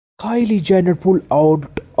Kylie Jenner pulled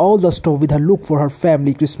out all the stuff with her look for her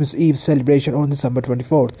family Christmas Eve celebration on December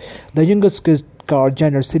 24th. The youngest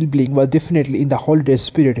Jenner sibling was definitely in the holiday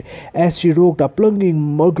spirit as she rocked a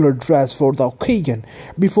plunging burglar dress for the occasion.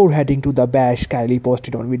 Before heading to the bash, Kylie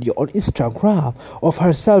posted a video on Instagram of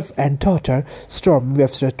herself and daughter Storm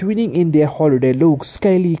Webster twinning in their holiday looks.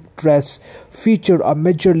 Kylie's dress featured a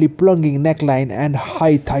majorly plunging neckline and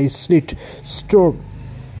high thigh slit. Storm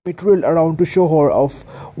material around to show her off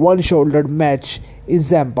one-shouldered match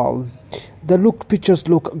example. The pictures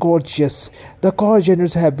look gorgeous. The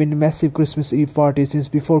Jenners have been massive Christmas Eve parties since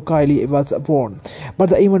before Kylie was born, but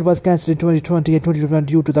the event was cancelled in 2020 and 2021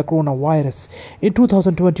 due to the coronavirus. In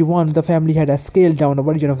 2021, the family had a scaled-down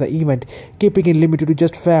version of the event, keeping it limited to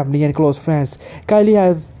just family and close friends.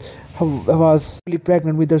 Kylie was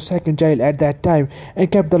pregnant with her second child at that time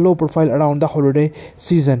and kept the low profile around the holiday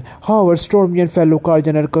season. However, Stormy and fellow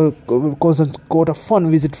Jenner cousins got a fun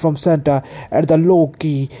visit from Santa at the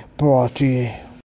low-key party.